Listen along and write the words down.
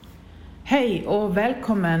Hej och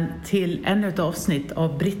välkommen till ännu ett avsnitt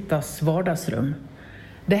av Brittas vardagsrum.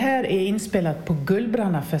 Det här är inspelat på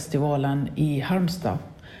Gullbrannafestivalen i Halmstad.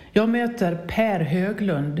 Jag möter Per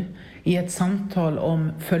Höglund i ett samtal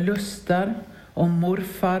om förluster, om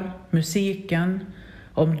morfar, musiken,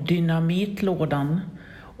 om dynamitlådan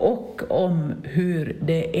och om hur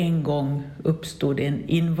det en gång uppstod en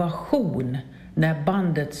invasion när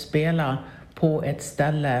bandet spelade på ett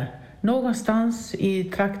ställe någonstans i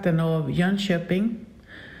trakten av Jönköping.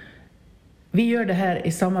 Vi gör det här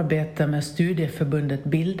i samarbete med studieförbundet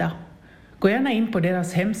Bilda. Gå gärna in på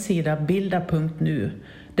deras hemsida bilda.nu.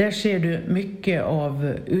 Där ser du mycket av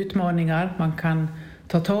utmaningar man kan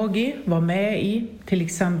ta tag i, vara med i. Till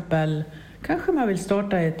exempel kanske man vill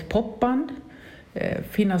starta ett popband,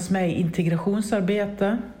 finnas med i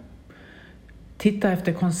integrationsarbete, titta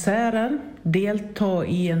efter konserter, delta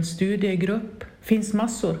i en studiegrupp. Finns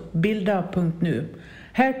massor. Bilda.nu.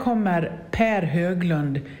 Här kommer Per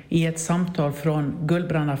Höglund i ett samtal från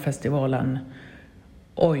Gullbrannafestivalen.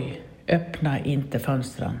 Oj, öppna inte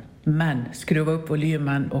fönstren. Men skruva upp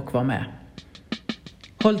volymen och var med.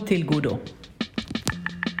 Håll till godo.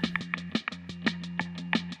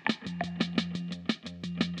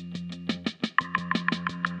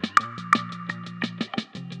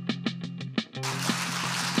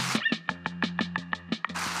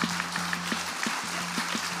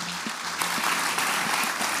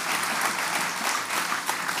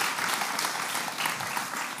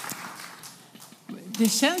 Det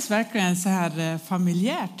känns verkligen så här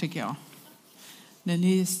familjärt tycker jag. När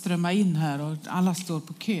ni strömmar in här och alla står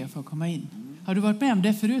på kö för att komma in. Har du varit med om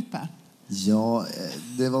det förut, Per? Ja,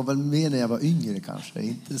 det var väl mer när jag var yngre kanske.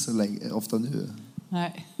 Inte så länge, ofta nu.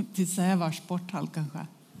 Nej, till Sävars sporthall kanske.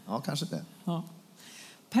 Ja, kanske det. Ja.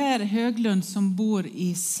 Per Höglund som bor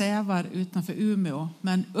i Sävar utanför Umeå.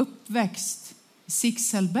 Men uppväxt i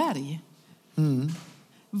Sixelberg.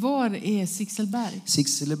 Var är Sixelberg?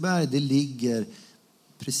 Sixelberg, det ligger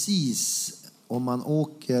precis om man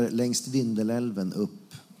åker längs Vindelälven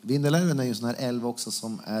upp. Vindelälven är ju en sån här älv också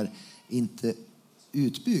som är inte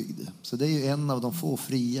utbyggd. Så det är ju en av de få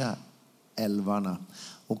fria älvarna.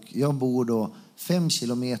 Och jag bor då 5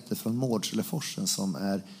 kilometer från Mårdselforsen som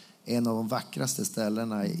är en av de vackraste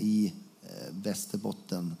ställena i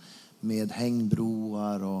Västerbotten. Med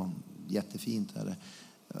hängbroar och jättefint är det.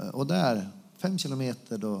 Och där, 5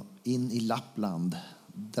 kilometer då in i Lappland,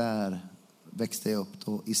 där växte jag upp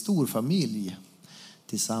då i stor familj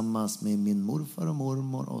tillsammans med min morfar och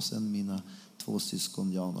mormor och sen mina 2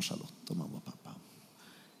 syskon Jan och Charlotte och mamma och pappa.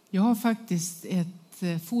 Jag har faktiskt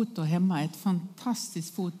ett foto hemma, ett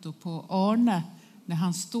fantastiskt foto på Arne när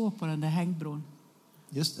han står på den där hängbron.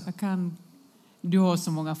 Just det. Du har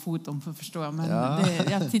så många foton för att förstå, men ja.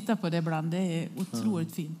 Jag tittar på det ibland, det är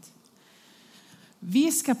otroligt fint.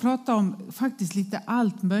 Vi ska prata om faktiskt lite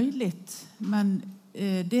allt möjligt, men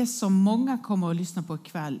det som många kommer att lyssna på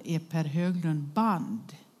ikväll är Per Höglund band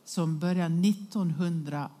som börjar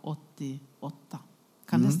 1988.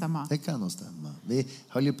 Kan det stämma? Det kan nog stämma. Vi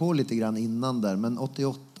höll ju på lite grann innan där, men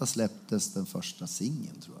 88 släpptes den första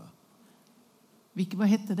singeln tror jag. Vad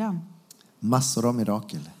hette den? Massor av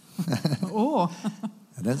mirakel.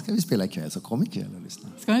 Den ska vi spela ikväll, så kom ikväll och lyssna.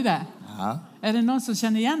 Ska ni det? Ja. Är det någon som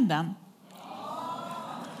känner igen den?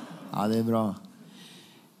 Ja, det är bra.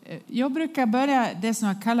 Jag brukar börja det som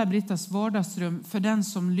jag kallar Brittas vardagsrum för den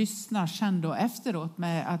som lyssnar sen då efteråt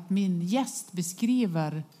med att min gäst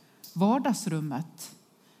beskriver vardagsrummet.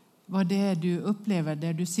 Vad det är du upplever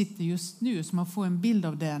där du sitter just nu, så man får en bild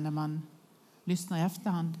av det när man lyssnar i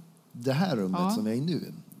efterhand. Det här rummet som vi är i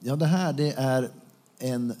nu, ja det här det är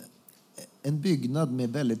en byggnad med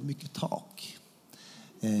väldigt mycket tak.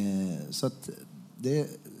 Så att det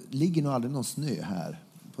ligger nog aldrig någon snö här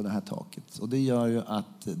på det här taket. Och det gör ju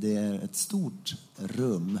att det är ett stort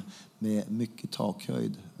rum med mycket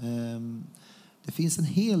takhöjd. Det finns en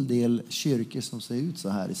hel del kyrkor som ser ut så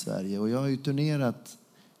här i Sverige. Och jag har ju turnerat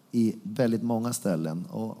i väldigt många ställen.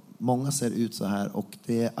 Och många ser ut så här. Och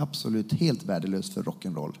det är absolut helt värdelöst för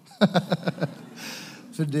rock'n'roll.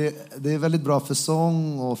 För det är väldigt bra för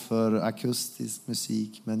sång och för akustisk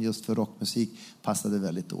musik. Men just för rockmusik passade det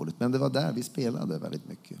väldigt dåligt. Men det var där vi spelade väldigt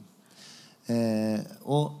mycket.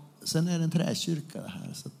 Och sen är det en träkyrka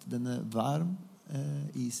här. Så att den är varm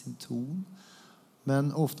i sin ton.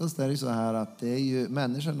 Men oftast är det så här att det är ju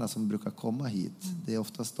människorna som brukar komma hit. Det är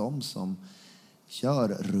oftast de som kör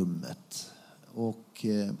rummet. Och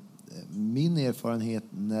min erfarenhet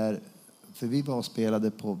för vi var och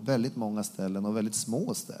spelade på väldigt många ställen och väldigt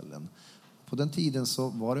små ställen. På den tiden så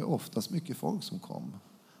var det oftast mycket folk som kom.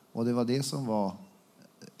 Och det var det som var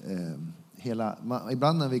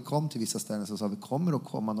ibland när vi kom till vissa ställen så sa vi, kommer att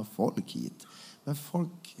komma någon folk hit? Men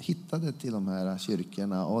folk hittade till de här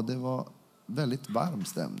kyrkorna och det var väldigt varm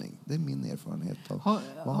stämning. Det är min erfarenhet av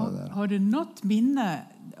har du något minne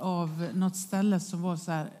av något ställe som var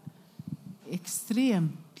så här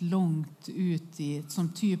extremt långt ut i, som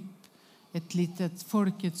typ ett litet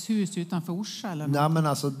Folkets hus utanför Orsa eller något? Nej, men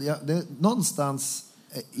alltså, någonstans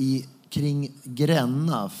kring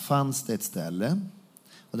Gränna fanns det ett ställe.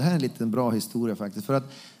 Och det här är en liten bra historia faktiskt. För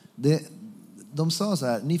att de sa så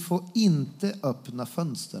här, ni får inte öppna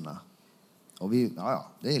fönsterna. Och vi,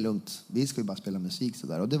 det är lugnt. Vi ska ju bara spela musik så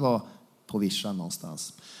där. Och det var på Vischan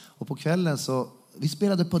någonstans. Och på kvällen så, vi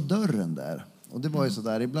spelade på dörren där. Och det var ju så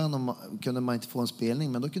där, ibland kunde man inte få en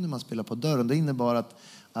spelning, men då kunde man spela på dörren. Det innebar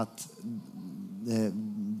att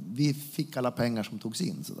vi fick alla pengar som togs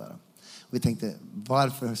in så där. Och vi tänkte,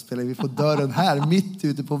 varför spelar vi på dörren här mitt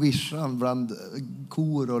ute på Vischan bland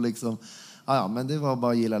kor och liksom. Ja, men det var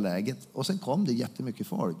bara att gilla läget. Och sen kom det jättemycket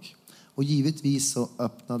folk. Och givetvis så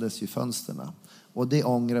öppnades ju fönsterna. Och det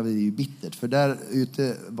ångrar vi ju bittert. För där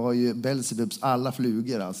ute var ju Belzebubs alla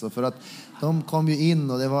flugor. Alltså, för att de kom ju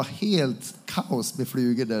in och det var helt kaos med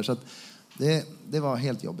flugor där. Så att det var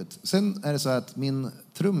helt jobbigt. Sen är det så att min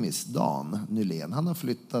trummis Dan Nylén, han har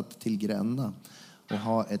flyttat till Gränna. Och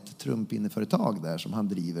har ett trumpinneföretag där som han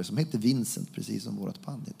driver. Som heter Vincent, precis som vårt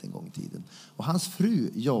band hette en gång i tiden. Och hans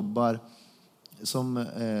fru jobbar som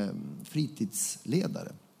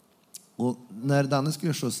fritidsledare. Och när Danne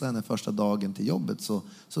skulle skjutsa henne första dagen till jobbet så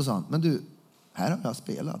sa han, men du, här har jag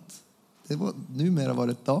spelat. Numera var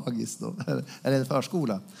det ett dagis då, eller en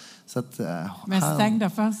förskola. Så att, med stängda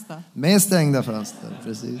fönster. Med stängda fönster,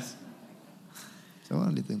 precis. Det var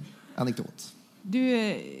en liten anekdot.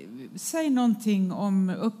 Du, säg någonting om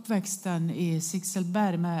uppväxten i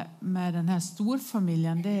Sixelberg med den här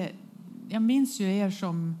storfamiljen. Jag minns ju er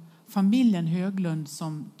som familjen Höglund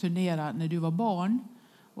som turnerade när du var barn.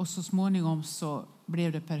 Och så småningom så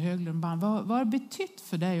blev det Per Höglund band. Vad har det betytt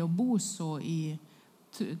för dig att bo så i...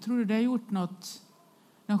 Tror du det har gjort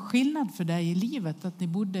någon skillnad för dig i livet att ni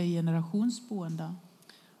bodde i generationsboende?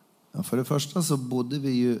 Ja, för det första så bodde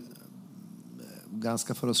vi ju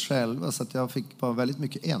ganska för oss själva så att jag fick vara väldigt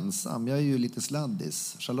mycket ensam. Jag är ju lite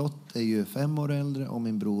sladdis. Charlotte är ju 5 år äldre och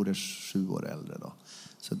min bror är 7 år äldre då.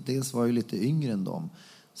 Så dels var jag ju lite yngre än dem.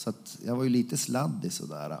 Så att jag var ju lite sladdis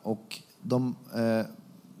sådär. Och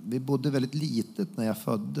vi bodde väldigt litet när jag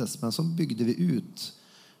föddes, men så byggde vi ut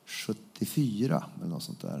 74 eller något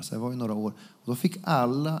sånt där. Så jag var ju några år. Och då fick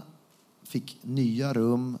alla nya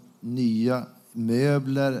rum, nya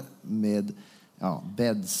möbler med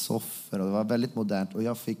bäddsoffor och det var väldigt modernt. Och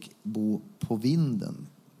jag fick bo på vinden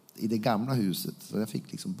i det gamla huset. Så jag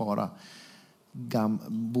fick liksom bara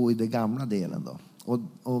bo i den gamla delen då.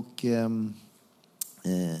 Och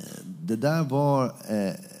det där var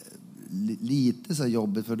lite så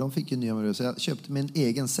jobbigt för de fick ju nya möbler. Så jag köpte min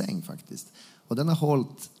egen säng faktiskt. Och den har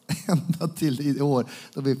hållit ända till i år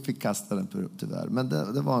då vi fick kasta den tyvärr. Men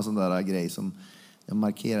det var en sån där grej som jag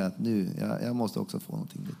markerade att nu, jag måste också få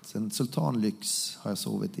någonting nytt. Sen Sultan Lyx har jag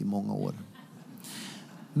sovit i många år.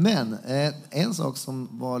 Men en sak som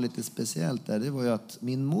var lite speciellt där, det var ju att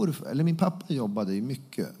min pappa jobbade ju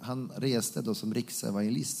mycket. Han reste då som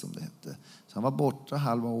riksevangelist som det hette. Så han var borta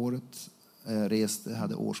halva året,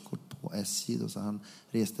 hade årskort på SJ då, så han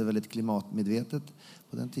reste väldigt klimatmedvetet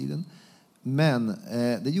på den tiden. Men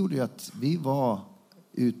det gjorde ju att vi var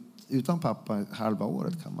utan pappa halva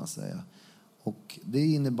året kan man säga. Och det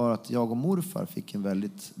innebar att jag och morfar fick en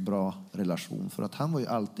väldigt bra relation. För att han var ju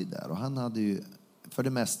alltid där. Och han hade ju för det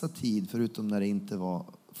mesta tid, förutom när det inte var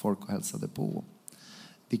folk och hälsade på.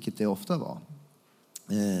 Vilket det ofta var.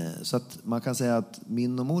 Så att man kan säga att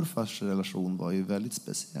min och morfars relation var ju väldigt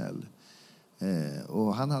speciell.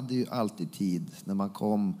 Och han hade ju alltid tid när man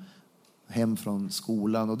kom hem från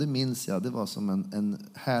skolan. Och det minns jag, det var som en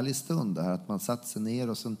härlig stund där. Att man satt sig ner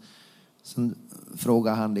och sen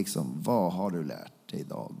frågade han liksom, vad har du lärt dig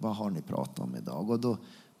idag? Vad har ni pratat om idag? Och då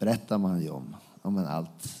berättar man ju om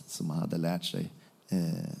allt som man hade lärt sig.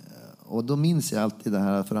 Och då minns jag alltid det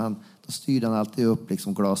här, för då styrde han alltid upp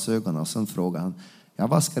liksom glasögonen och sen frågade han,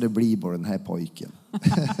 vad ska det bli på den här pojken?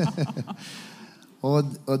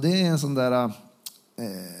 och det är en sån där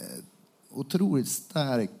otroligt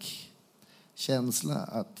stark känsla,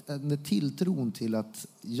 att med tilltron till att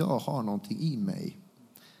jag har någonting i mig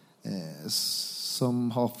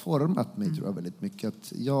som har format mig tror jag väldigt mycket.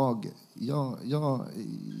 Att jag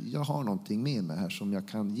har någonting med mig här som jag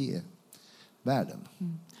kan ge världen.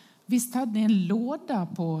 Visst hade ni en låda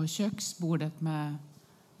på köksbordet med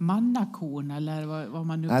mannakon eller vad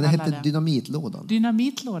man nu Nej, det kallar hette dynamitlådan.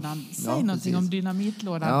 Dynamitlådan. Säg någonting om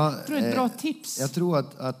dynamitlådan. Ja, jag tror det är ett bra tips. Jag tror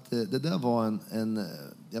att det där var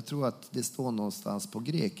jag tror att det står någonstans på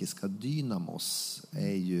grekiska. Dynamos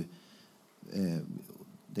är ju...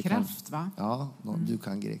 Kraft, va? Ja, du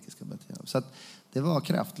kan grekiska bättre. Så att det var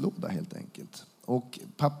kraftlåda helt enkelt. Och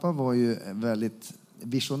pappa var ju väldigt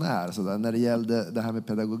visionär så där, när det gällde det här med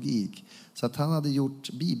pedagogik. Så att han hade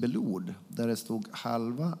gjort bibelord där det stod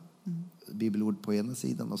halva bibelord på ena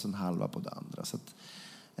sidan och sen halva på den andra.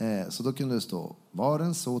 Så då kunde det stå, var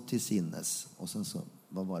den så till sinnes? Och sen så,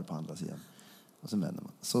 vad var det på andra sidan? Och sen vänder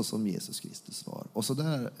man, så som Jesus Kristus var. Och så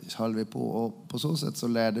där höll vi på. Och på så sätt så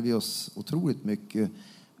lärde vi oss otroligt mycket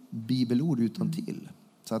bibelord utan till.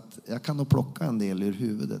 Så att jag kan nog plocka en del ur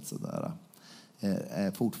huvudet så där.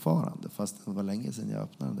 Fortfarande, fast det var länge sedan jag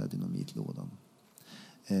öppnade den där dynamitlådan.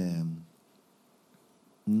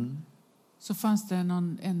 Så fanns det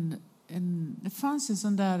det fanns en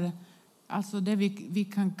sån där, alltså det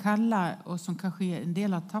vi kan kalla, och som kanske en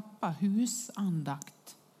del har tappat,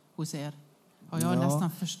 husandakt hos er. Har jag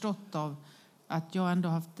nästan förstått av att jag ändå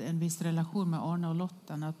haft en viss relation med Arne och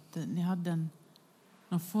Lotten, att ni hade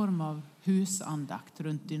någon form av husandakt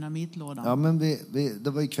runt dynamitlådan. Ja, men det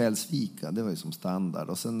var ju kvällsfika, det var ju som standard.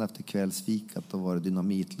 Och sen efter kvällsfikat då var det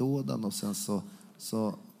dynamitlådan och sen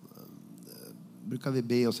så brukar vi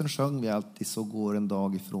be och sen sjöng vi alltid Så går en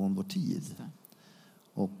dag ifrån vår tid.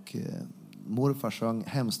 Och morfar sjöng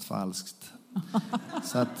hemskt falskt.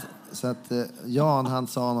 så att Jan han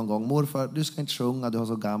sa någon gång, morfar du ska inte sjunga, du har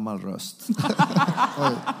så gammal röst.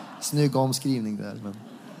 Oj, snygg omskrivning där. Men,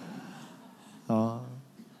 ja.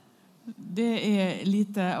 Det är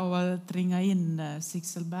lite av att ringa in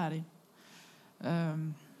Sixelberg.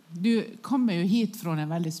 Du kommer ju hit från en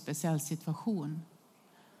väldigt speciell situation.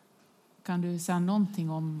 Kan du säga någonting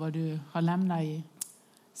om vad du har lämnat i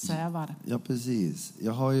Sävar? Ja, precis.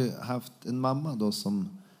 Jag har ju haft en mamma då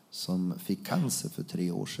som fick cancer för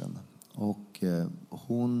 3 år sedan. Och när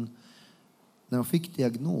hon fick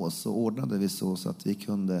diagnos så ordnade vi så att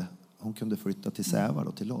hon kunde flytta till Sävar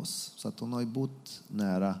då, till oss. Så att hon har ju bott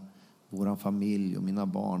nära vår familj och mina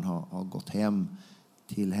barn har gått hem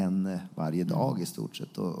till henne varje dag i stort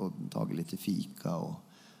sett och tagit lite fika. Och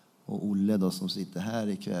Olle då som sitter här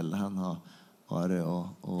ikväll, han har varit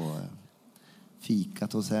och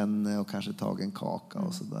fikat hos henne och kanske tagit en kaka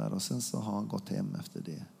och sådär. Och sen så har han gått hem efter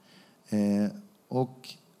det. Och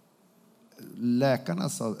läkarna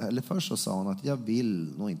först så sa hon att jag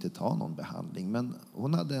vill nog inte ta någon behandling. Men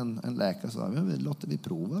hon hade en läkare som sa, låter vi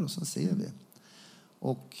prova och sen ser vi.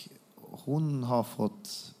 Och hon har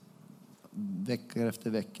fått veckor efter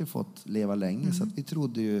veckor fått leva länge. Så att vi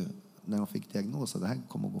trodde ju när hon fick diagnos att det här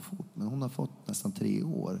kommer att gå fort. Men hon har fått nästan 3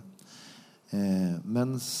 år.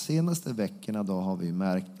 Men senaste veckorna då har vi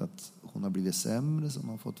märkt att hon har blivit sämre. Så hon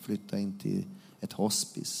har fått flytta in till ett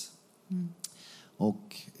hospice.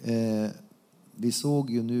 Och vi såg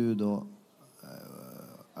ju nu då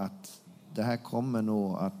att det här kommer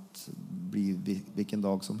nog att bli vilken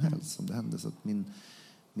dag som helst som det händer. Så att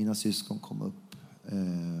mina syskon kom upp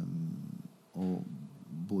och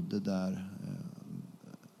bodde där.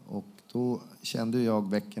 Och då kände jag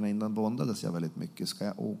veckorna innan bondades jag väldigt mycket. Ska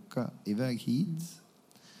jag åka iväg hit?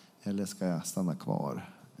 Eller ska jag stanna kvar?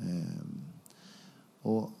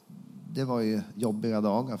 Och det var ju jobbiga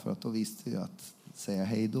dagar för att då visste jag att säga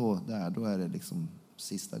hej då är det liksom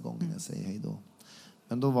sista gången jag säger hej då.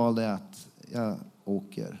 Men då valde jag att jag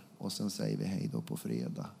åker och sen säger vi hej då på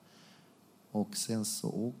fredag. Och sen så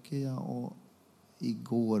åker jag och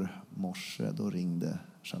igår morse då ringde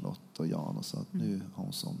Charlotte och Jan och sa att nu har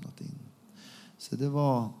hon somnat in. Så det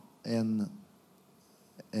var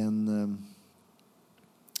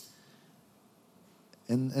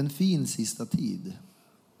en fin sista tid.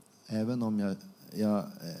 Även om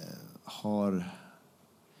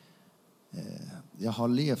jag har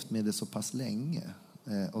levt med det så pass länge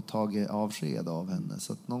och tagit avsked av henne.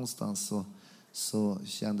 Så att någonstans så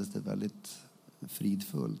kändes det väldigt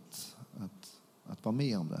fridfullt att vara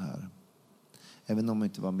med om det här. Även om jag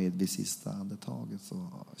inte var med vid sista andetaget så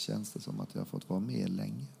känns det som att jag har fått vara med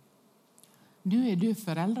länge. Nu är du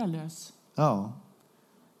föräldralös. Ja.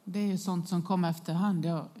 Det är ju sånt som kom efterhand.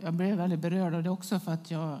 Jag blev väldigt berörd av det också för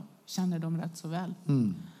att jag känner dem rätt så väl.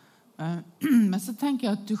 Men så tänker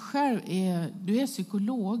jag att du själv är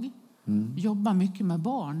psykolog. Jobbar mycket med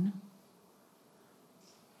barn.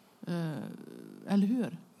 Eller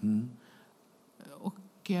hur? Och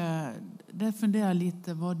där funderar jag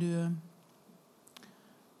lite vad du...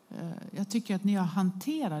 Jag tycker att ni har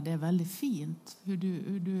hanterat det väldigt fint. Hur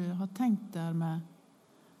du har tänkt där med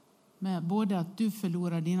Med både att du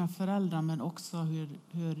förlorar dina föräldrar men också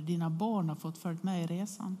hur dina barn har fått följt med i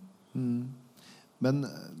resan. Mm. Men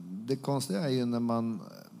det konstiga är ju när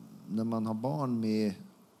man har barn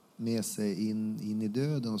med sig in i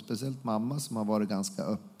döden, och speciellt mamma som har varit ganska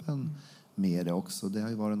öppen med det också. Det har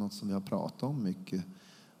ju varit något som vi har pratat om mycket.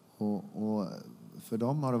 Och för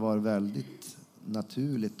dem har det varit väldigt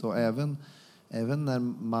naturligt. Och även när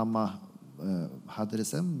mamma hade det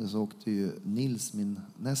sämre så åkte ju Nils, min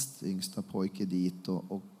näst yngsta pojke, dit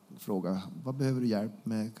och frågade: vad behöver du hjälp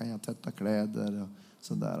med? Kan jag tvätta kläder? Och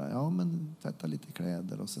sådär. Ja, men tvätta lite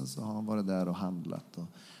kläder. Och sen så har han varit där och handlat.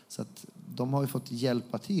 Så att de har ju fått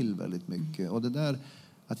hjälpa till väldigt mycket. Och det där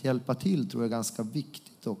att hjälpa till tror jag är ganska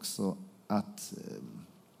viktigt också.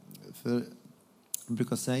 För jag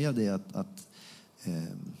brukar säga det att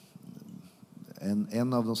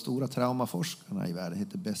en av de stora traumaforskarna i världen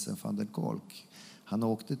heter Bessem van der Kolk. Han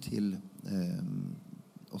åkte till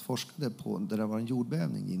och forskade på där det var en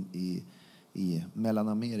jordbävning i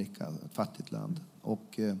Mellanamerika, ett fattigt land.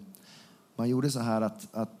 Och man gjorde så här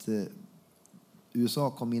att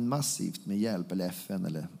USA kom in massivt med hjälp, eller FN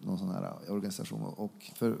eller någon sån här organisation.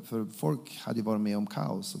 Och för folk hade ju varit med om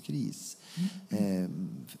kaos och kris.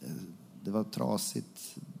 Det var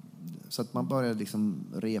trasigt. Så att man började liksom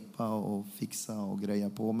repa och fixa och greja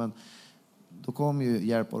på. Men då kom ju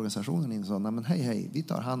hjälporganisationen in och sa: nej men hej, vi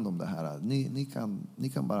tar hand om det här. Ni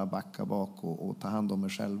kan bara backa bak och ta hand om er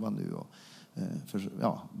själva nu. Och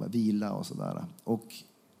vila och sådär. Och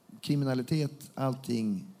kriminalitet,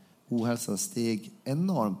 allting, ohälsa steg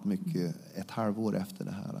enormt mycket ett halvår efter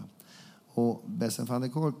det här. Och Bessem van der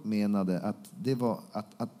Kolk menade att det var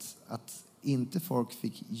att inte folk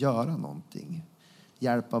fick göra någonting,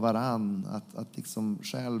 hjälpa varann, att liksom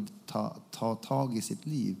själv ta tag i sitt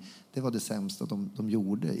liv. Det var det sämsta de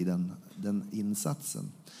gjorde i den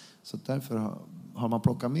insatsen. Så därför har man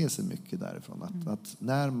plockat med sig mycket därifrån. Att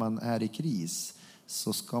när man är i kris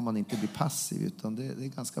så ska man inte bli passiv, utan det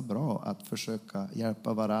är ganska bra att försöka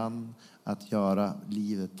hjälpa varann, att göra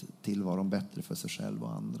livet, tillvaron bättre för sig själv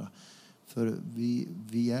och andra. För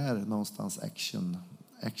vi är någonstans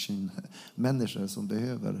action-människor som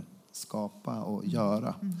behöver skapa och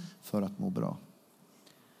göra för att må bra.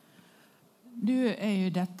 Nu är ju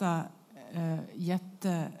detta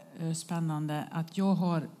jättespännande att jag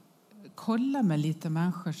har kollat med lite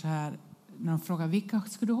människor så här när de frågar: vilka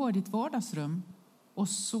ska du ha i ditt vardagsrum? Och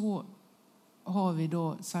så har vi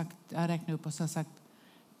då sagt, jag räknar upp och så har sagt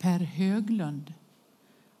Per Höglund.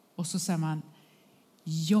 Och så säger man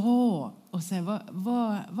ja. Och säger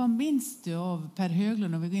vad minns du av Per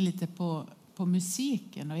Höglund? Och vi går in lite på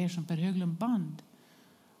musiken och er som Per Höglund band.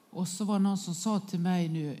 Och så var någon som sa till mig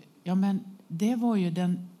nu: ja men det var ju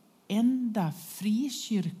den enda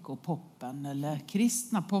frikyrkopoppen eller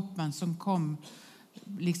kristna poppen som kom.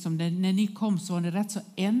 Liksom när ni kom så var ni rätt så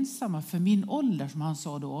ensamma för min ålder, som han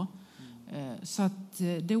sa då. Så att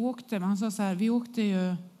det åkte, han sa så här, vi åkte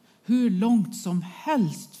ju hur långt som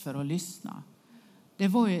helst för att lyssna. Det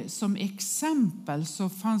var ju, som exempel så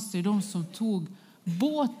fanns det ju de som tog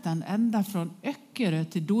båten ända från Öckerö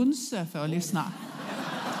till Donsö för att lyssna.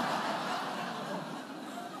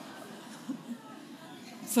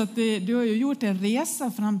 Så att du har ju gjort en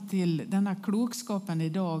resa fram till denna klokskapen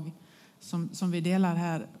idag som vi delar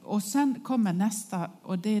här. Och sen kommer nästa,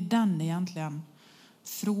 och det är den egentligen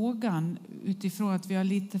frågan utifrån att vi har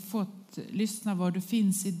lite fått lyssna var du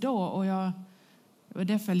finns idag. Och det var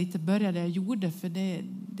därför jag lite började jag gjorde, för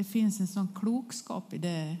det finns en sån klokskap i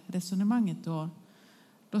det resonemanget.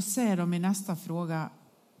 Då säger de i nästa fråga: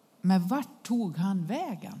 men vart tog han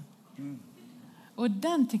vägen? Och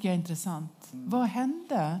den tycker jag är intressant. Vad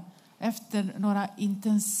hände efter några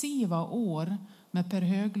intensiva år med Per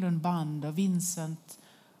Höglund band och Vincent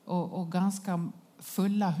och ganska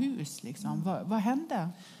fulla hus liksom? Vad hände?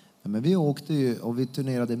 Ja, men vi åkte ju och vi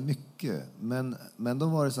turnerade mycket. Men då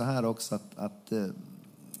var det så här också att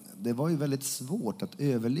det var ju väldigt svårt att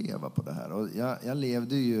överleva på det här. Och jag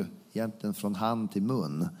levde ju egentligen från hand till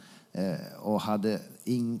mun och hade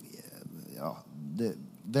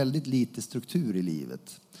väldigt lite struktur i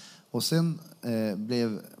livet. Och sen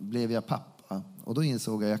blev jag pappa. Och då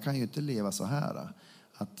insåg jag kan ju inte leva så här.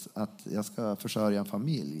 Att jag ska försörja en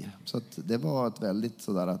familj. Så att det var ett väldigt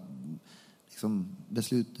sådär att, liksom,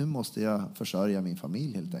 beslut. Nu måste jag försörja min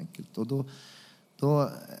familj helt enkelt. Och då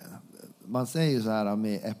man säger ju så här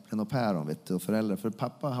med äpplen och päron, vet du, och föräldrar. För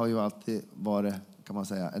pappa har ju alltid varit, kan man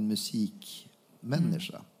säga, en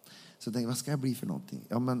musikmänniska. Så jag tänkte, vad ska jag bli för någonting?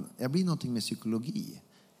 Ja, men jag blir någonting med psykologi.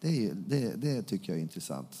 Det tycker jag är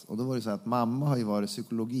intressant. Och då var det så att mamma har ju varit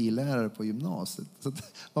psykologilärare på gymnasiet. Så att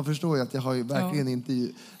man förstår ju att jag har ju verkligen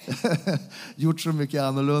inte gjort så mycket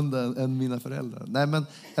annorlunda än mina föräldrar. Nej, men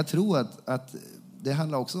jag tror att det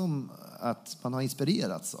handlar också om att man har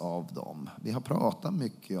inspirerats av dem. Vi har pratat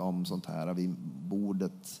mycket om sånt här vid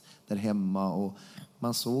bordet där hemma. Och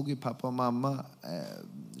man såg ju pappa och mamma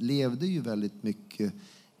levde ju väldigt mycket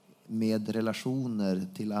med relationer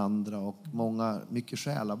till andra och mycket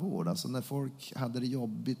själavård. Alltså när folk hade det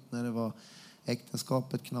jobbigt, när det var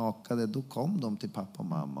äktenskapet knakade, då kom de till pappa och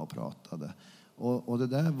mamma och pratade. Och det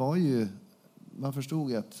där var ju, man förstod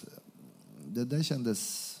ju att det där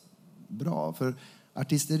kändes bra. För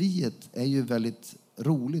artisteriet är ju väldigt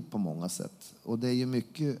roligt på många sätt. Och det är ju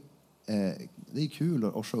mycket, det är kul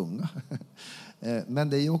att sjunga. Men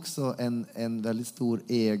det är ju också en väldigt stor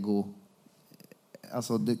ego.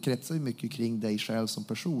 Alltså det kretsar ju mycket kring dig själv som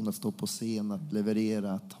person. Att stå på scen, att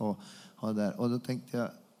leverera, att ha där. Och då tänkte jag,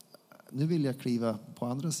 nu vill jag kliva på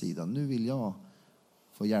andra sidan. Nu vill jag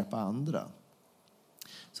få hjälpa andra.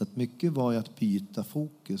 Så att mycket var ju att byta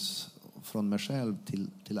fokus från mig själv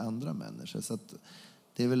till andra människor. Så att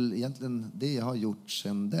det är väl egentligen det jag har gjort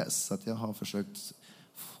sedan dess. Att jag har försökt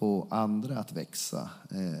få andra att växa.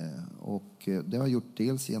 Och det har jag gjort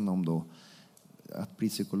dels genom då att bli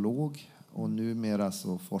psykolog. Och numera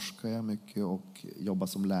så forskar jag mycket och jobbar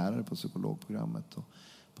som lärare på psykologprogrammet och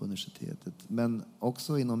på universitetet. Men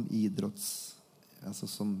också inom alltså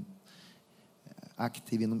som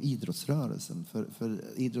aktiv inom idrottsrörelsen. För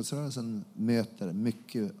idrottsrörelsen möter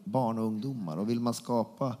mycket barn och ungdomar. Och vill man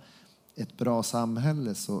skapa ett bra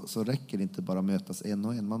samhälle så räcker det inte bara att mötas en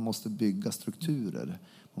och en. Man måste bygga strukturer.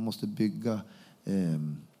 Man måste bygga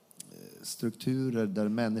strukturer där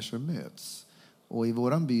människor möts. Och i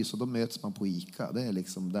våran by så då möts man på ICA. Det är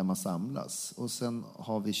liksom där man samlas. Och sen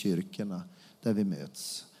har vi kyrkorna där vi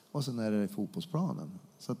möts. Och sen är det fotbollsplanen.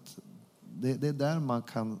 Så att det är där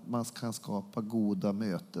man kan skapa goda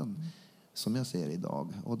möten. Som jag ser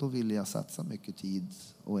idag. Och då vill jag satsa mycket tid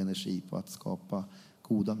och energi på att skapa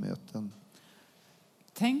goda möten.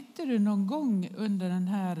 Tänkte du någon gång under den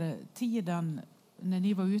här tiden när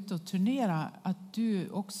ni var ute och turnerade att du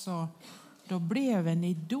också då blev en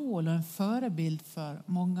idol och en förebild för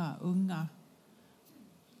många unga?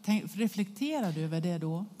 Reflekterar du över det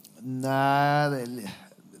då? Nej,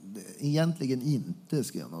 egentligen inte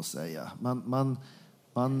skulle jag nog säga.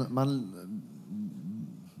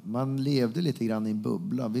 Man levde lite grann i en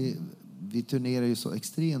bubbla. Vi turnerade ju så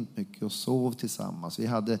extremt mycket och sov tillsammans.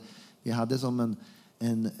 Vi hade som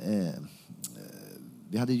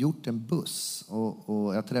vi hade gjort en buss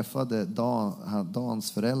och jag träffade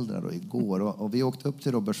Dans föräldrar då igår och vi åkte upp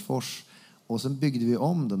till Robertsfors och sen byggde vi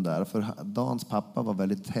om den där för Dans pappa var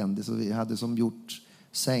väldigt händig så vi hade som gjort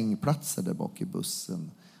sängplatser där bak i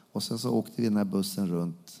bussen och sen så åkte vi den här bussen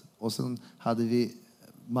runt och sen hade vi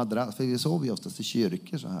madrass, för vi sov ju oftast i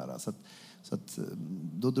kyrkor så här så att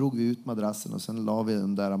då drog vi ut madrassen och sen la vi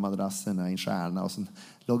den där madrassen i en stjärna och sen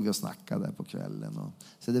låg vi och snackade där på kvällen.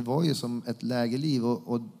 Så det var ju som ett lägerliv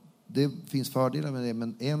och det finns fördelar med det,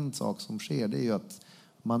 men en sak som sker det är ju att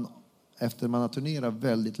efter man har turnerat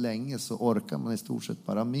väldigt länge så orkar man i stort sett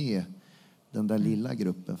bara med den där lilla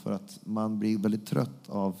gruppen för att man blir väldigt trött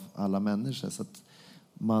av alla människor så att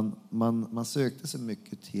man sökte sig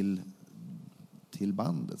mycket till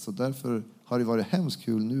bandet. Så därför har det varit hemskt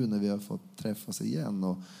kul nu när vi har fått träffas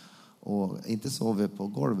igen och inte sover på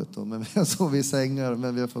golvet då, men vi har sovit i sängar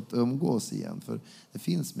men vi har fått umgås igen för det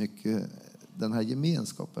finns mycket, den här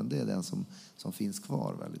gemenskapen det är den som finns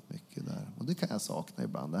kvar väldigt mycket där och det kan jag sakna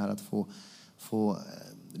ibland, det här att få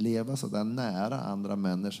leva så där nära andra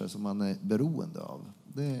människor som man är beroende av.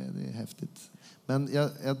 Det är häftigt. Men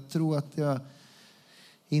jag tror att jag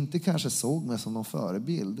inte kanske såg mig som någon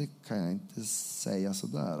förebild. Det kan jag inte säga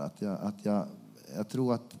sådär. Jag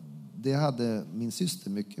tror att det hade min syster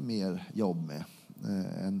mycket mer jobb med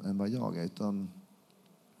än vad jag är. Utan,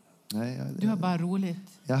 du har bara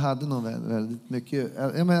roligt. Jag hade nog väldigt mycket.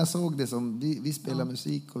 Jag såg det som, vi spelar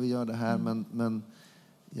musik och vi gör det här. Men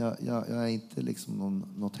jag är inte liksom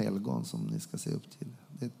något helgon som ni ska se upp till.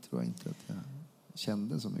 Det tror jag inte att jag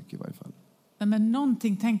kände så mycket i varje fall. Men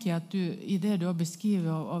någonting tänker jag att du i det du har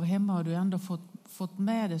beskrivit av hemma har du ändå fått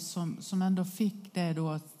med det som ändå fick det då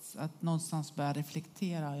att någonstans börja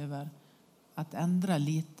reflektera över att ändra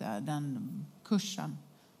lite den kursen.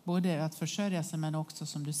 Både att försörja sig men också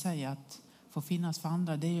som du säger att få finnas för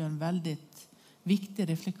andra. Det är ju en väldigt viktig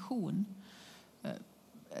reflektion.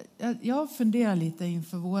 Jag funderar lite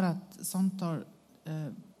inför vårat samtal.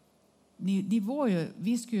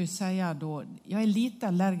 Vi skulle ju säga då, jag är lite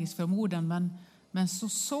allergisk för orden, men Men så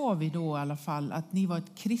sa vi då i alla fall att ni var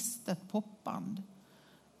ett kristet popband.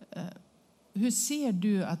 Hur ser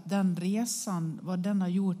du att den resan, vad den har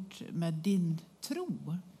gjort med din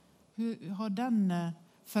tro? Hur har den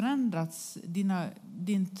förändrats,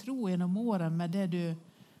 din tro genom åren med det du...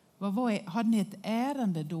 hade ni ett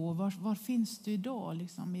ärende då? Var finns du idag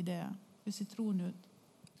liksom, i det? Hur ser tron ut?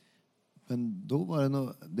 Men då var det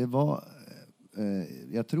nog...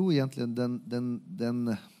 jag tror egentligen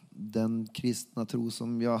den kristna tro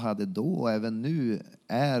som jag hade då och även nu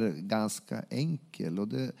är ganska enkel. Och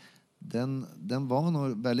den var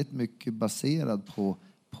nog väldigt mycket baserad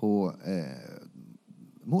på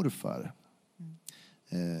morfar.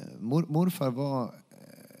 Morfar var...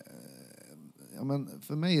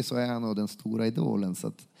 för mig så är han nog den stora idolen. Så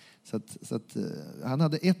att, han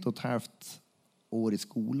hade 1,5 år i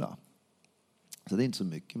skola. Så det är inte så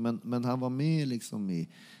mycket. Men han var med liksom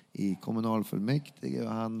i kommunalfullmäktige.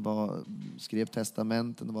 Och han skrev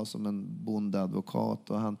testamenten och var som en bondeadvokat.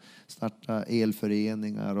 Och han startade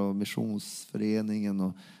elföreningar och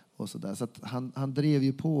missionsföreningen och sådär. Så att han drev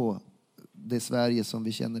ju på det Sverige som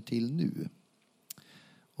vi känner till nu.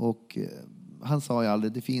 Och han sa ju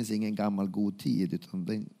aldrig, det finns ingen gammal god tid.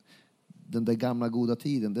 Utan den där gamla goda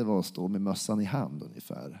tiden, det var att stå med mössan i hand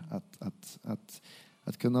ungefär.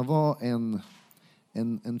 Att kunna vara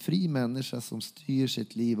en fri människa som styr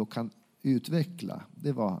sitt liv och kan utveckla.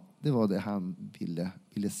 Det var det han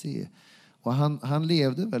ville se. Och han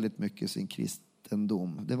levde väldigt mycket sin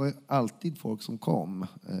kristendom. Det var ju alltid folk som kom.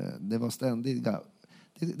 Det var ständiga...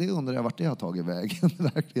 Det undrar jag vart det har tagit vägen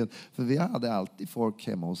verkligen. För vi hade alltid folk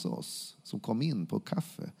hemma hos oss som kom in på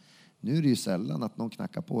kaffe. Nu är det ju sällan att någon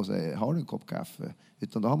knackar på och säger, har du en kopp kaffe?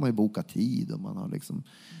 Utan då har man ju bokat tid och man har liksom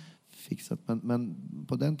fixat. Men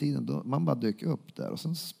på den tiden, då, man bara dök upp där och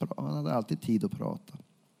sen man hade alltid tid att prata.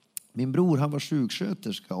 Min bror, han var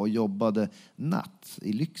sjuksköterska och jobbade natt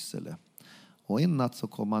i Lycksele. Och en natt så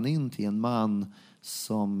kom han in till en man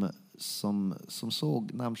som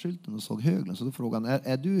såg namnskylten och såg Höglund. Så då frågade han,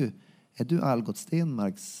 är du Algot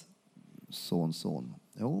Stenmarks son?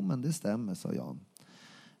 Jo, men det stämmer, sa Jan.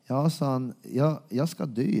 Ja, sa han, jag ska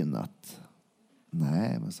dö i natt.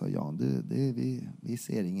 Nej, men sa Jan, vi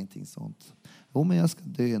ser ingenting sånt. Jo, men jag ska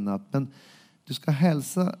dö i natt. Men du ska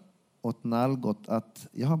hälsa åt Algot att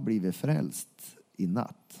jag har blivit frälst i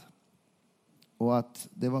natt. Och att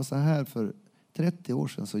det var så här för 30 år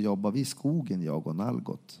sedan så jobbade vi i skogen, jag och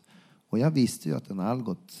Algot. Och jag visste ju att en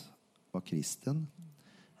Algot var kristen.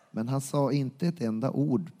 Men han sa inte ett enda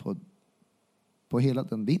ord på hela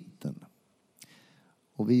den vintern.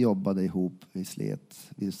 Och vi jobbade ihop, vi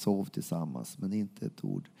slet, vi sov tillsammans, men inte ett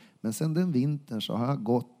ord. Men sen den vintern så har jag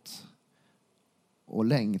gått och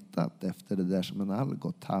längtat efter det där som en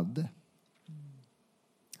Algot hade.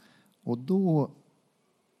 Och då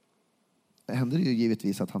hände det ju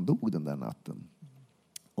givetvis att han dog den där natten.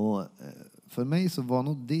 Och för mig så var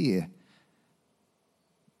nog det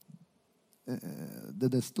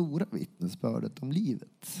stora vittnesbördet om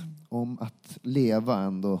livet. Om att leva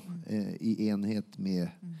ändå i enhet med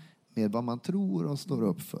vad man tror och står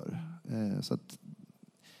upp för. Så att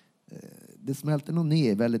det smälter nog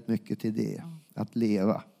ner väldigt mycket till det. Att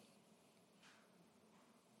leva.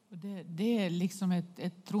 Det är liksom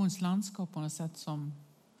ett trons landskap på något sätt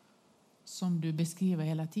som du beskriver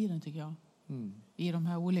hela tiden, tycker jag. I de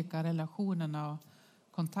här olika relationerna och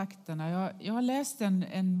kontakterna. Jag har läst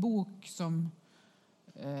en bok som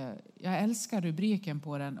jag älskar rubriken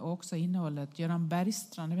på den och också innehållet. Göran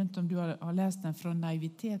Bergstrand, jag vet inte om du har läst den, Från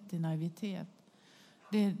naivitet till naivitet.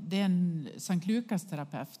 Det är en Sankt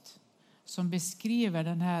Lukas-terapeut som beskriver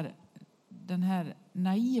den här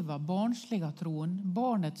naiva, barnsliga tron,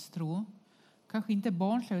 barnets tro. Kanske inte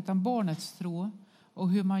barnsliga utan barnets tro. Och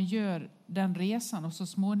hur man gör den resan och så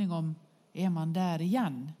småningom är man där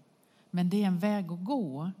igen. Men det är en väg att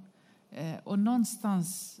gå. Och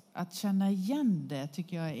någonstans att känna igen det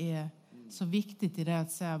tycker jag är så viktigt i det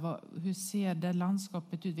att säga, hur ser det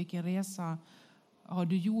landskapet ut? Vilken resa har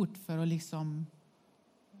du gjort för att liksom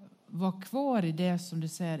vara kvar i det som du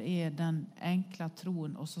säger är den enkla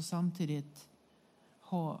tron och så samtidigt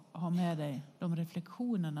ha med dig de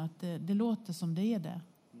reflektionerna att det låter som det är det.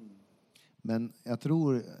 Men jag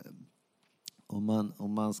tror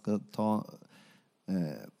om man ska ta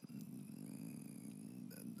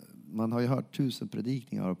man har ju hört 1000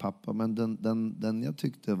 predikningar av pappa, men den jag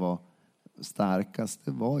tyckte var starkast,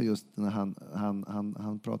 det var just när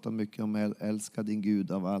han pratade mycket om älska din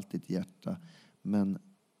Gud av allt ditt hjärta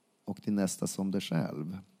och din nästa som dig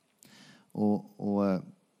själv. Och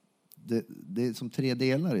det är som 3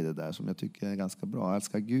 delar i det där som jag tycker är ganska bra.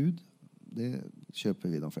 Älska Gud, det köper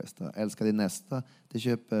vi de flesta. Älska din nästa, det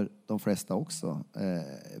köper de flesta också.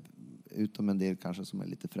 Utom en del kanske som är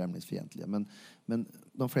lite främlingsfientliga. Men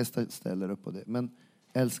de flesta ställer upp på det. Men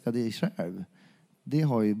älska dig själv, det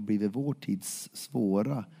har ju blivit vår tids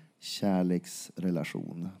svåra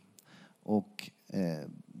kärleksrelation.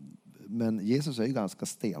 Men Jesus är ju ganska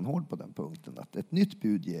stenhård på den punkten. Att ett nytt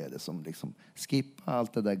bud ger det som liksom skippa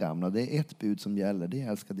allt det där gamla. Det är ett bud som gäller. Det är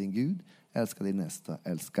älska din Gud, älska din nästa,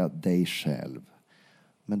 älska dig själv.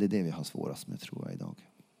 Men det är det vi har svårast med, tror jag, idag.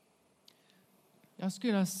 Jag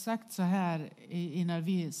skulle ha sagt så här innan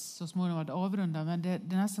vi så småningom hade avrundat. Men det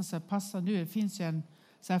nästan så här passar nu. Det finns ju en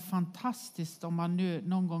så här fantastiskt, om man nu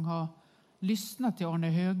någon gång har lyssnat till Arne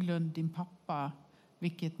Höglund, din pappa,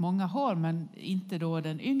 vilket många har, men inte då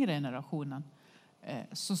den yngre generationen,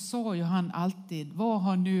 så sa ju han alltid, vad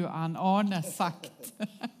har nu Arne sagt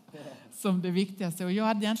som det viktigaste. Och jag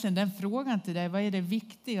hade egentligen den frågan till dig, vad är det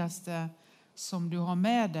viktigaste som du har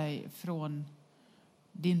med dig från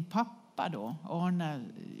din pappa då, Arne,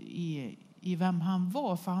 i vem han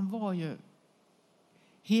var? För han var ju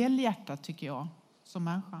helhjärtat, tycker jag, som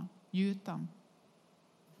människa, gjuten.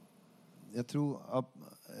 Jag tror,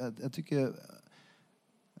 jag tycker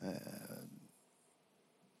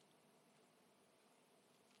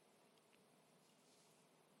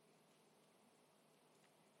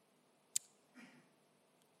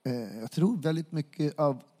jag tror väldigt mycket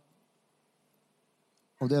av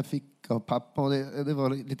det jag fick av pappa, och det var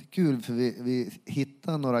lite kul för vi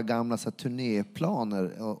hittade några gamla så här,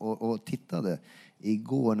 turnéplaner och tittade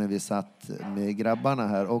igår när vi satt med grabbarna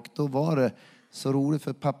här, och då var det så roligt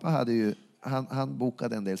för pappa hade ju han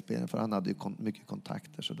bokade en del spelningar för han hade ju mycket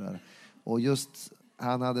kontakter så där. Och just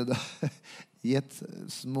han hade då gett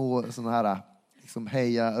små såna här liksom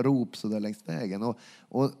heja rop så där längs vägen,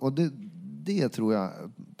 och det tror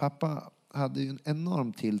jag pappa hade ju en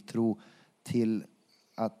enorm tilltro till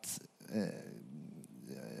att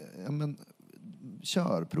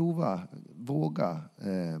kör, prova, våga,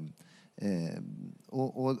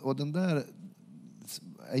 och den där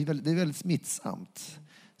det är väldigt smittsamt.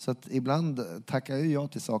 Så att ibland tackar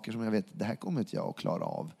jag till saker som jag vet, det här kommer inte jag att klara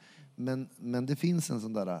av. Men det finns en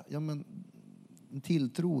sån där, en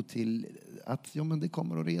tilltro till att det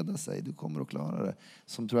kommer att reda sig, du kommer att klara det,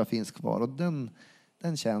 som tror jag finns kvar. Och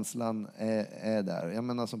den känslan är där. Jag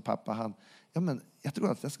menar som pappa, jag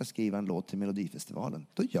tror att jag ska skriva en låt till Melodifestivalen.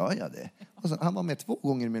 Då gör jag det. Och så, han var med 2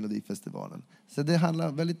 gånger i Melodifestivalen. Så det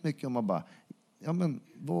handlar väldigt mycket om att bara,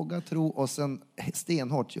 våga tro och sen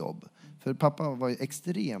stenhårt jobb. För pappa var ju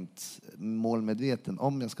extremt målmedveten.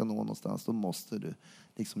 Om jag ska nå någonstans, då måste du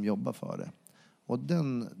liksom jobba för det. Och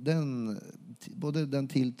både den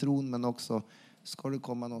tilltron, men också ska du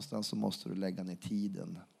komma någonstans så måste du lägga ner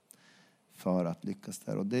tiden för att lyckas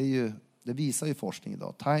där. Och det visar ju forskning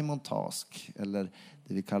idag. Time on task, eller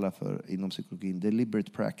det vi kallar för inom psykologin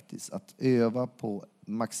deliberate practice. Att öva på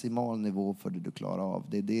maximal nivå för det du klarar av.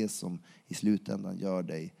 Det är det som i slutändan gör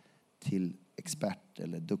dig till expert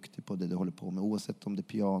eller duktig på det du håller på med. Oavsett om det är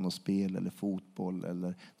pianospel eller fotboll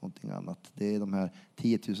eller någonting annat. Det är de här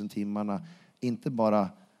 10 000 timmarna. Inte bara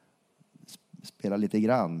spela lite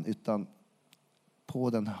grann, utan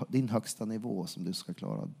på din högsta nivå som du ska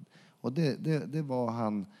klara. Och det var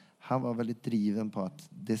han var väldigt driven på att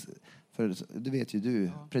för det vet ju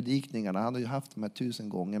du, predikningarna, han har ju haft de här 1000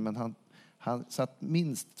 gånger, men han satt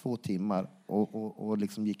minst 2 timmar och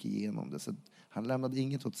liksom gick igenom det. Så han lämnade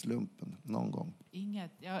inget åt slumpen någon gång.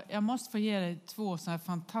 Inget. Jag måste få ge dig 2 såna här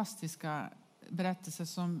fantastiska berättelser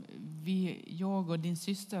som jag och din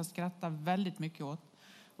syster skrattar väldigt mycket åt.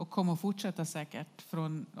 Och kommer att fortsätta säkert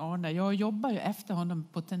från Arne. Jag jobbar ju efter honom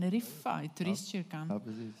på Teneriffa i turistkyrkan. Ja,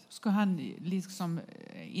 precis. Ska han liksom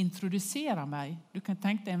introducera mig. Du kan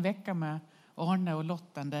tänka dig en vecka med Arne och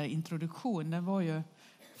Lotten där introduktion. Det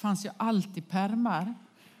fanns ju alltid pärmar.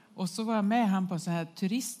 Och så var jag med han på så här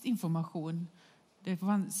turistinformation. Det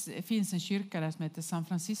finns en kyrka där som heter San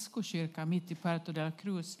Francisco-kyrka mitt i Puerto de la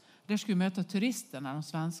Cruz. Där skulle vi möta turisterna, de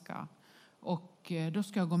svenska. Och då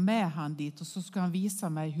ska jag gå med han dit och så ska han visa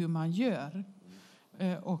mig hur man gör.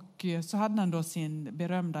 Och så hade han då sin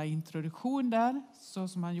berömda introduktion där, så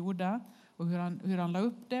som han gjorde. Och hur han la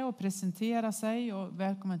upp det och presenterade sig och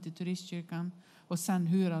välkommen till turistkyrkan. Och sen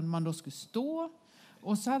hur man då skulle stå.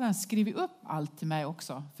 Och så hade han skrivit upp allt till mig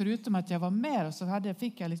också. Förutom att jag var med och så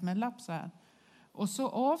fick jag liksom en lapp så här. Och så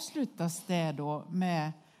avslutas det då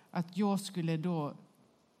med att jag skulle då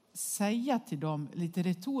säga till dem lite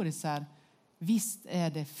retoriskt så här. Visst är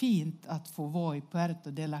det fint att få vara i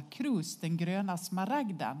Puerto de la Cruz, den gröna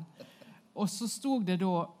smaragden. Och så stod det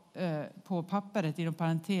då på pappret inom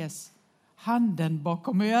parentes, handen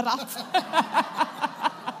bakom örat.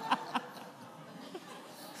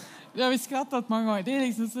 Jag har skrattat många gånger. Det är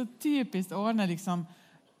liksom så typiskt Arne liksom.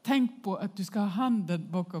 Tänk på att du ska ha handen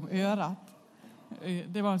bakom örat.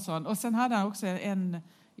 Det var en sån. Och sen hade han också i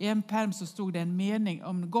en pärm så stod det en mening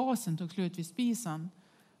om gasen tog slut vid spisen.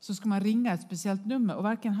 Så ska man ringa ett speciellt nummer. Och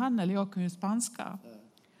varken han eller jag kunde spanska.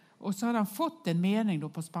 Och så hade han fått en mening då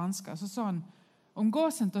på spanska. Så sa han, om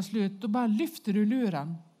gasen tar slut då bara lyfter du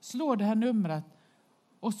luren. Slår det här numret.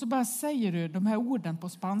 Och så bara säger du de här orden på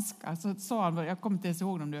spanska. Så sa han, jag kommer inte ens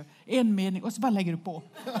ihåg dem nu. En mening och så bara lägger du på.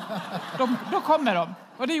 Då kommer de.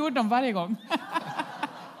 Och det gjorde de varje gång.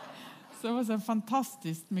 Så det var så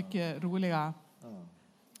fantastiskt mycket roliga.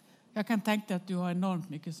 Jag kan tänka att du har enormt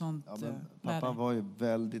mycket sånt. Ja, men pappa var ju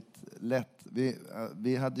väldigt lätt.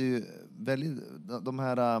 Vi hade ju väldigt, de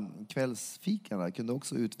här kvällsfikarna kunde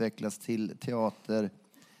också utvecklas till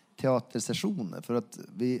teatersessioner. För att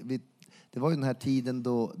det var ju den här tiden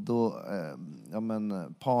då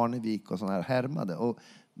Parnevik och såna här härmade. Och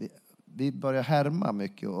vi började härma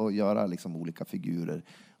mycket och göra liksom olika figurer.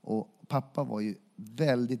 Och pappa var ju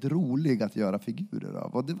väldigt rolig att göra figurer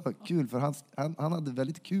av. Och det var kul för han hade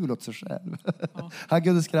väldigt kul åt sig själv. Ja. Han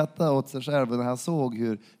kunde skratta åt sig själv när han såg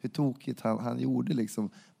hur tokigt han gjorde. Liksom.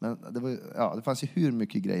 Men det fanns ju hur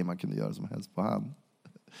mycket grejer man kunde göra som helst på han.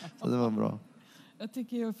 Så det var bra. Jag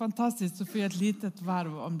tycker det är fantastiskt att få ett litet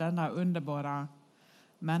varv om denna underbara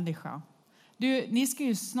människa. Ni ska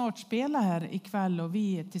ju snart spela här ikväll och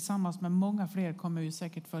vi tillsammans med många fler kommer ju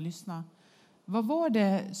säkert få lyssna. Vad var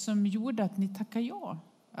det som gjorde att ni tackade ja?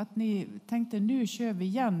 Att ni tänkte nu kör vi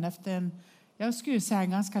igen efter jag skulle säga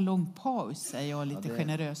en ganska lång paus, säger jag lite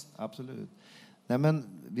generöst. Absolut. Nej, men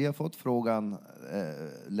vi har fått frågan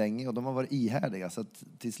länge och de har varit ihärdiga så att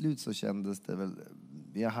till slut så kändes det väl,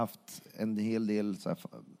 vi har haft en hel del så här,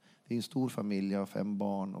 vi är en stor familj, jag har 5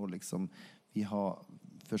 barn och liksom vi har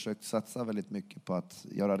försökt satsa väldigt mycket på att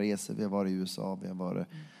göra resor. Vi har varit i USA, vi har varit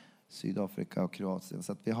Sydafrika och Kroatien.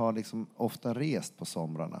 Så att vi har liksom ofta rest på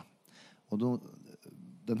somrarna. Och då,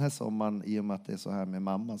 den här sommaren, i och med att det är så här med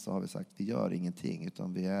mamma, så har vi sagt vi gör ingenting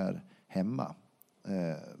utan vi är hemma.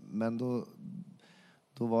 Men då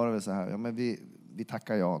var det väl så här, ja men vi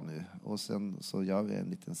tackar ja nu. Och sen så gör vi en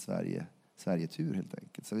liten Sverige-tur helt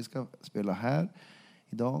enkelt. Så vi ska spela här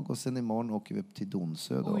idag och sen imorgon åker vi upp till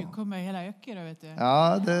Donsö då. Oj, kommer hela Öckerö vet du.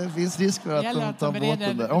 Ja, det finns risk för att de tar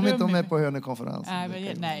båten där. Om inte de är på Hönökonferensen.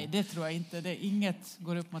 Nej, det tror jag inte. Inget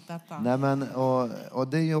går upp mot detta. Nej, men, och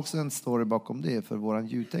det är ju också en story bakom det för våran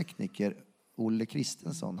ljudtekniker Olle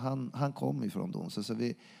Kristensson. Han kom ifrån Donsö.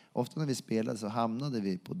 Så ofta när vi spelade så hamnade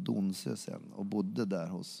vi på Donsö sen och bodde där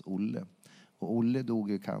hos Olle. Och Olle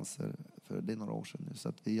dog i cancer för det är några år sedan nu. Så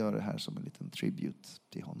att vi gör det här som en liten tribute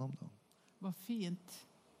till honom då. Vad fint.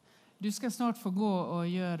 Du ska snart få gå och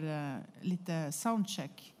göra lite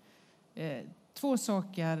soundcheck. 2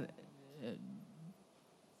 saker.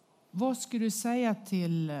 Vad skulle du säga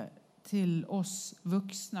till oss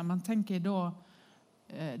vuxna? Man tänker idag,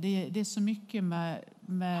 det är så mycket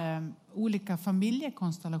med olika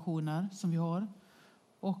familjekonstellationer som vi har.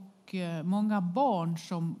 Och många barn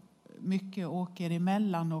som mycket åker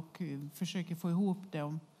emellan och försöker få ihop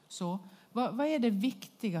det. Så. Vad är det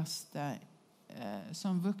viktigaste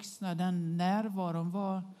som vuxna, den närvaron?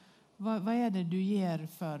 Vad är det du ger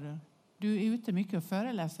för... Du är ute mycket och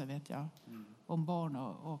föreläser vet jag. Om barn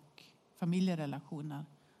och familjerelationer.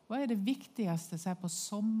 Vad är det viktigaste så här på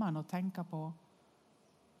sommaren att tänka på?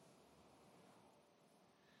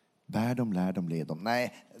 Bär dem, lär dem, led dem.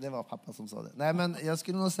 Nej, det var pappa som sa det. Nej, men jag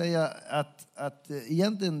skulle nog säga att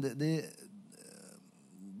egentligen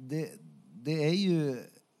det är ju...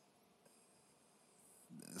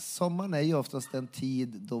 Sommaren är ju oftast en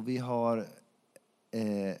tid då vi har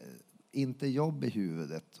inte jobb i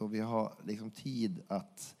huvudet och vi har liksom tid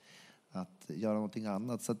att göra någonting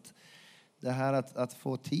annat. Så att det här att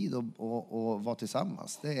få tid och vara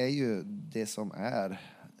tillsammans, det är ju det som är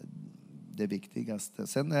det viktigaste.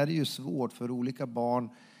 Sen är det ju svårt för olika barn.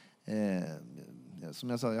 Som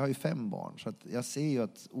jag sa, jag har ju 5 barn så att jag ser ju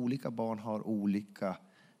att olika barn har olika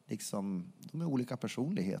de är olika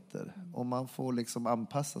personligheter och man får liksom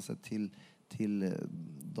anpassa sig till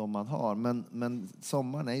de man har. Men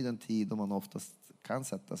sommaren är ju den tid då man oftast kan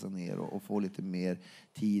sätta sig ner och få lite mer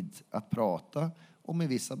tid att prata. Och med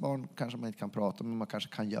vissa barn kanske man inte kan prata, men man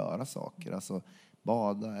kanske kan göra saker. Alltså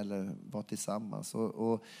bada eller vara tillsammans.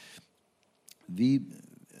 Och vi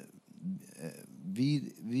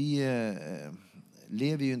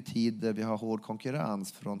lever ju i en tid där vi har hård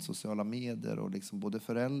konkurrens från sociala medier och liksom både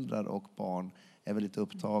föräldrar och barn är väldigt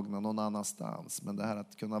upptagna någon annanstans. Men det här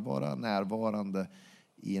att kunna vara närvarande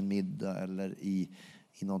i en middag eller i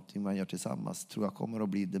någonting man gör tillsammans tror jag kommer att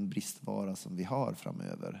bli den bristvara som vi har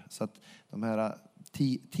framöver. Så att de här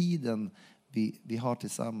tiden vi har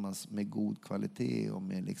tillsammans med god kvalitet och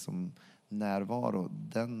med liksom närvaro,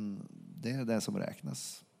 det är det som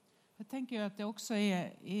räknas. Jag tänker ju att det också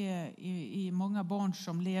är i många barn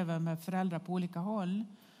som lever med föräldrar på olika håll,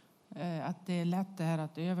 att det är lätt det här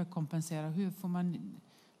att överkompensera. Hur får man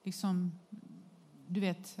liksom, du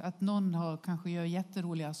vet, att någon kanske gör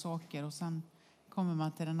jätteroliga saker och sen kommer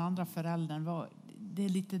man till den andra föräldern. Det är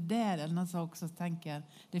lite där, eller någon också tänker,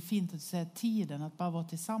 det är fint att säga tiden, att bara vara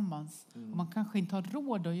tillsammans. Och man kanske inte har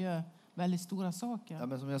råd att göra väldigt stora saker. Ja,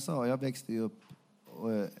 men som jag sa, jag växte ju upp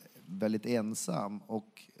väldigt ensam,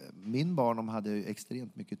 och min barndom hade ju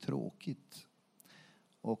extremt mycket tråkigt.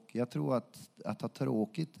 Och jag tror att ha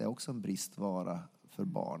tråkigt är också en bristvara för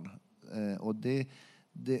barn. Och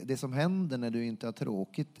det som händer när du inte har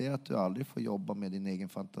tråkigt är att du aldrig får jobba med din egen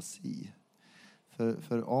fantasi.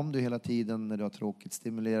 För om du hela tiden när du har tråkigt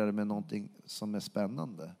stimulerar med någonting som är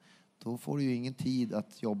spännande, då får du ju ingen tid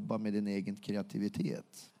att jobba med din egen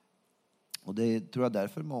kreativitet. Och det tror jag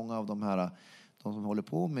därför många av de som håller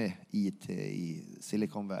på med IT i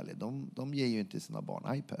Silicon Valley, de ger ju inte sina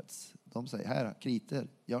barn iPads. De säger, här, kriter,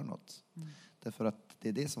 gör något. Därför att det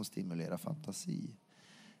är det som stimulerar fantasi.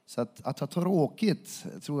 Så att ha tråkigt,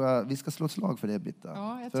 tror jag, vi ska slå ett slag för det, Britta.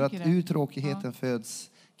 Ja, för att ur tråkigheten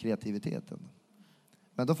föds kreativiteten.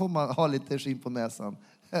 Men då får man ha lite skinn på näsan.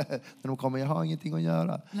 När de kommer, jag har ingenting att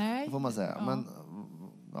göra. Nej. Då får man säga, men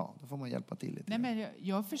ja, då får man hjälpa till lite. Nej, men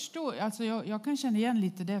jag förstår, alltså jag kan känna igen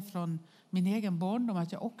lite det från min egen barndom,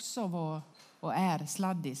 att jag också var och är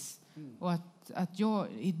sladdis. Och att jag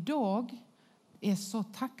idag är så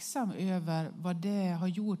tacksam över vad det har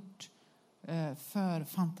gjort för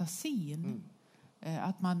fantasin.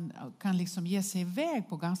 Att man kan liksom ge sig iväg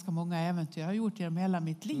på ganska många äventyr. Jag har gjort det genom hela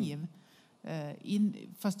mitt liv.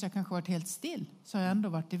 Fast jag kanske varit helt still, så har jag ändå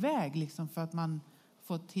varit iväg liksom, för att man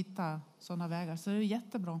fått hitta sådana vägar. Så det är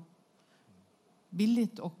jättebra.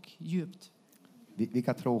 Billigt och djupt.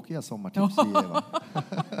 Vilka tråkiga sommartips vi ger, va?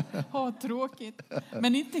 Ha tråkigt.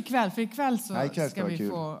 Men inte ikväll, för ikväll så ska vi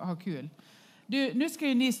få ha kul. Nu ska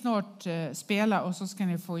ju ni snart spela, och så ska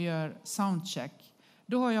ni få göra soundcheck.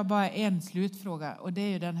 Då har jag bara en slutfråga, och det är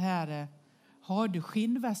ju den här: har du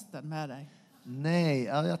skinnvästen med dig? Nej,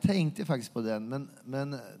 jag tänkte faktiskt på den,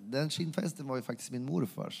 men den skinnfesten var ju faktiskt min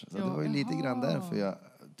morfars. Så det var ju lite grann därför jag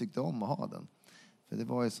tyckte om att ha den. För det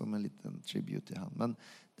var ju som en liten tribute till han. Men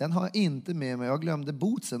den har jag inte med mig. Jag glömde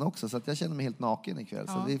bootsen också, så att jag känner mig helt naken ikväll.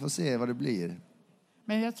 Så vi får se vad det blir.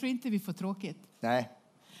 Men jag tror inte vi får tråkigt. Nej.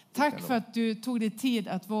 Tack för att du tog dig tid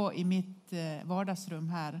att vara i mitt vardagsrum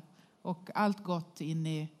här. Och allt gott in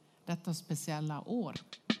i detta speciella år.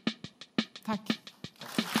 Tack.